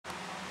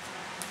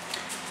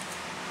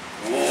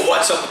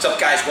What's up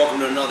guys? Welcome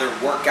to another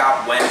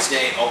Workout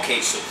Wednesday.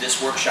 Okay, so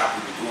this workshop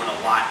we've been doing a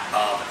lot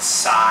of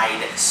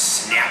side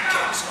snap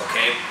kicks,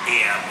 okay?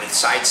 And with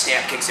side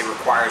snap kicks, it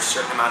requires a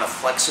certain amount of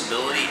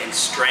flexibility and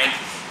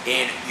strength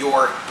in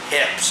your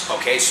hips,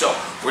 okay? So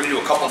we're gonna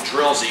do a couple of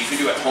drills that you can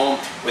do at home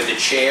with a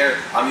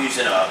chair. I'm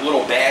using a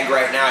little bag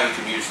right now. You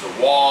can use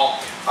the wall,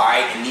 all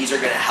right? And these are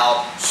gonna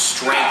help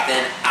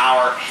strengthen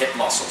our hip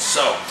muscles.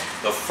 So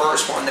the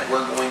first one that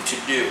we're going to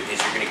do is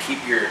you're gonna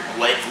keep your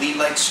lead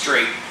leg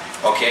straight,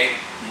 okay,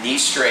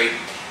 knees straight,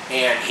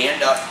 and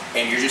hand up,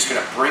 and you're just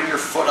gonna bring your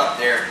foot up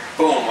there,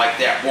 boom, like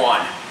that.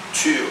 1,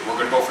 2, we're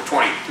gonna go for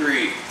 20,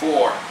 3,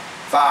 4,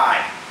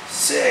 5,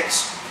 6,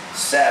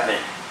 7,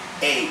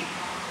 8,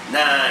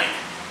 9,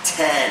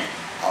 10,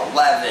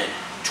 11,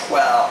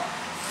 12,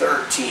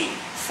 13,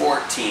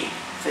 14,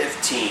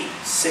 15,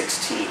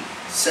 16,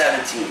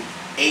 17,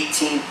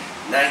 18,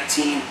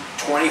 19,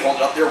 20, hold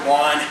it up there,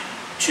 1,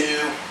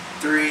 2,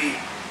 3,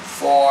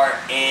 4,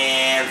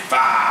 and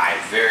 5.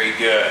 Very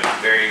good,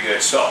 very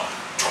good. So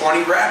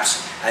 20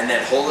 reps, and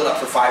then hold it up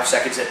for 5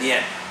 seconds at the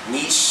end.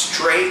 Knees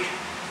straight,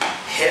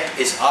 hip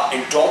is up,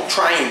 and don't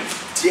try and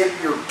dip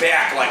your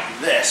back like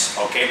this,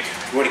 okay?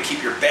 You want to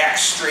keep your back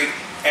straight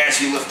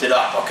as you lift it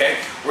up, okay?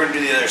 We're gonna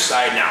do the other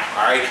side now,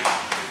 all right?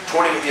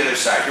 20 with the other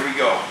side, here we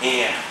go.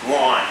 And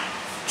 1,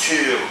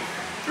 2,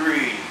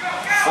 3,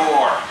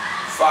 4,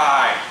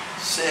 5,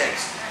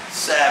 6,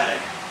 7,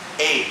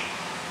 8,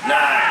 9,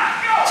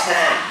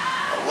 10,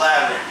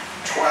 11,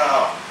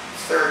 12,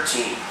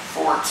 13,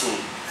 14,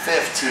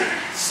 15,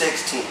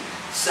 16,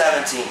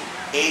 17,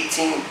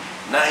 18,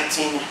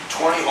 19,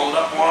 20. Hold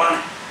up.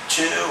 1,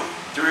 2,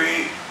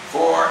 3,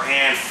 4,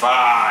 and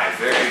 5.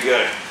 Very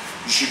good.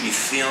 You should be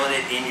feeling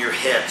it in your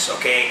hips,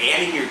 okay?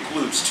 And in your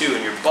glutes too,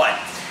 in your butt.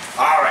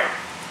 All right.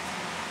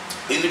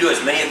 You can do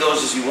as many of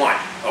those as you want,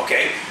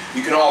 okay?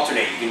 You can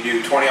alternate. You can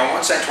do 20 on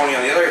one side, 20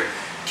 on the other.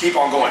 Keep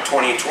on going,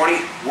 20 and 20.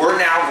 We're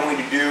now going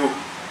to do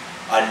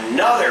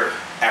another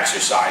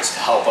exercise to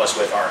help us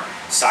with our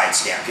side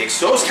snap kicks.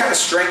 Those kind of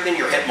strengthen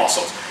your hip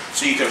muscles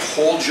so you can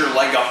hold your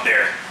leg up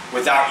there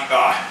without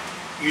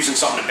using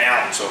something to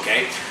balance,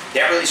 okay?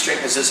 That really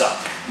strengthens this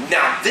up.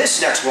 Now this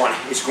next one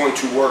is going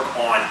to work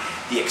on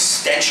the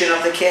extension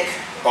of the kick,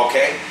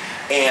 okay?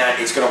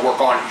 And it's going to work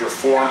on your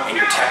form and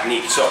your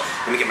technique. So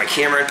let me get my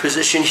camera in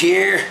position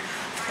here.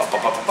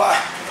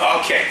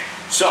 Okay,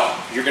 so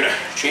you're going to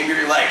chamber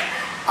your leg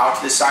out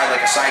to the side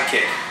like a side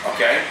kick,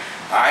 okay?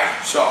 All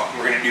right, so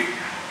we're going to do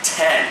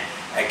 10.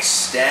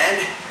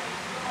 Extend,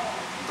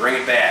 bring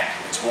it back.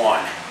 It's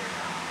 1,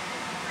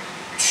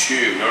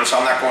 2. Notice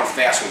I'm not going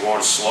fast, I'm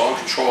going slow and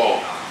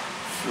controlled.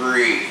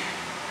 3,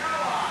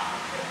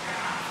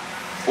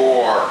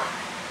 4,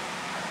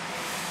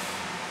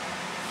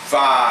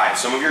 5.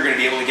 Some of you are going to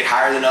be able to get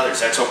higher than others.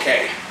 That's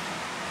okay.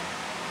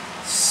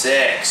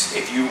 6.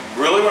 If you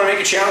really want to make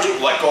it challenging,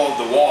 let go of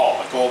the wall,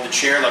 let go of the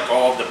chair, let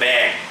go of the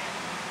bag.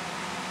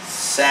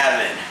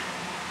 7,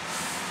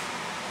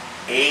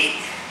 8,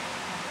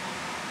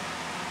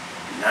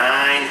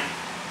 9,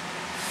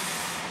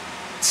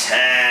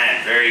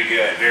 10. Very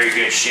good, very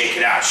good. Shake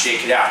it out,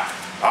 shake it out.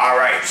 All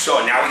right,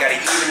 so now we got to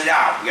even it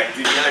out. We got to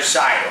do the other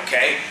side,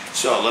 okay?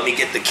 So let me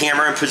get the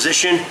camera in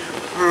position.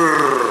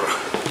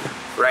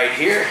 Right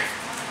here.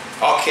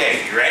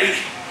 Okay, you ready?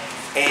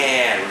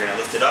 And we're going to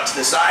lift it up to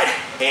the side.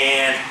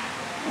 And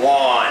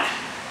 1,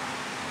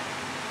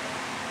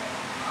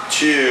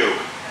 2,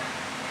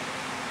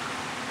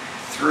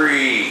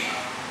 3,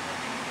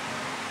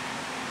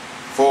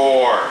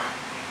 4,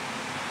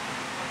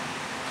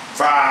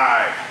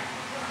 5,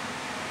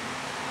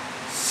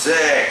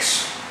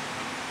 6,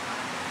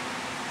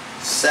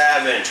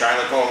 7, try and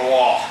let go of the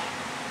wall.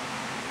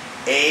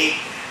 8,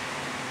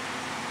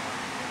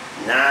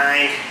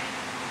 9,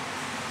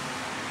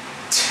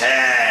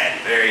 10.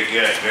 Very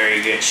good,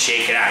 very good.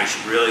 Shake it out. You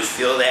should really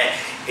feel that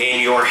in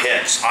your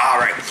hips. All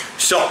right,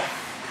 so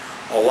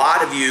a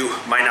lot of you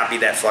might not be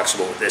that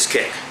flexible with this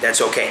kick.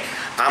 That's okay.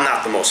 I'm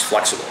not the most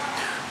flexible.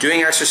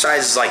 Doing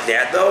exercises like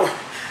that though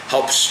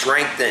helps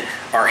strengthen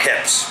our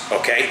hips,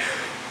 okay?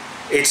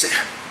 It's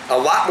a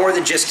lot more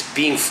than just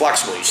being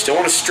flexible. You still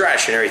want to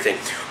stretch and everything,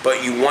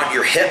 but you want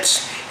your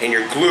hips and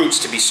your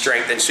glutes to be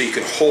strengthened so you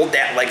can hold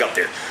that leg up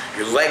there.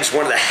 Your leg's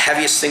one of the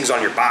heaviest things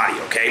on your body,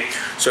 okay?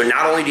 So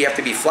not only do you have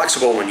to be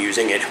flexible when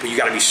using it, but you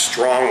got to be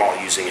strong while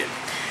using it.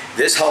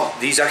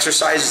 These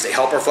exercises, they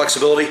help our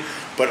flexibility,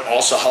 but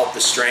also help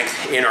the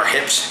strength in our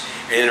hips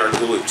and in our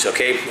glutes,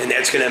 okay? And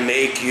that's gonna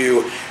make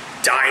you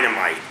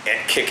dynamite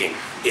at kicking.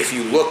 If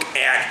you look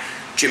at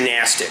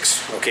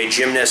gymnastics, okay,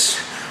 gymnasts,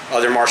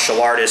 other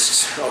martial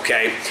artists,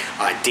 okay,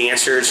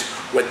 dancers,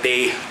 what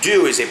they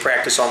do is they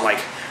practice on like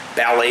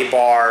ballet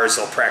bars,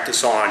 they'll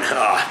practice on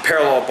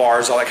parallel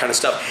bars, all that kind of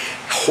stuff,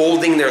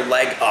 holding their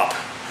leg up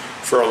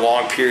for a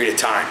long period of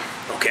time,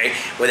 okay?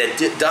 What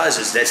it does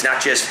is that's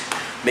not just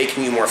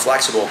making you more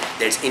flexible,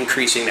 it's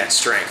increasing that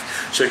strength.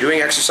 So doing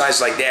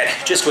exercises like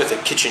that, just with a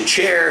kitchen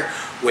chair,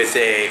 with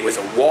a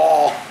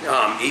wall,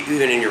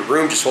 even in your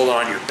room, just holding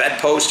on to your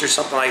bedpost or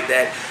something like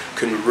that,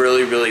 can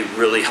really, really,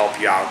 really help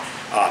you out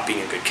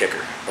being a good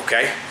kicker,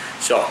 okay?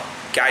 So,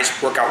 guys,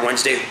 Workout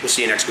Wednesday. We'll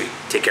see you next week.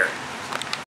 Take care.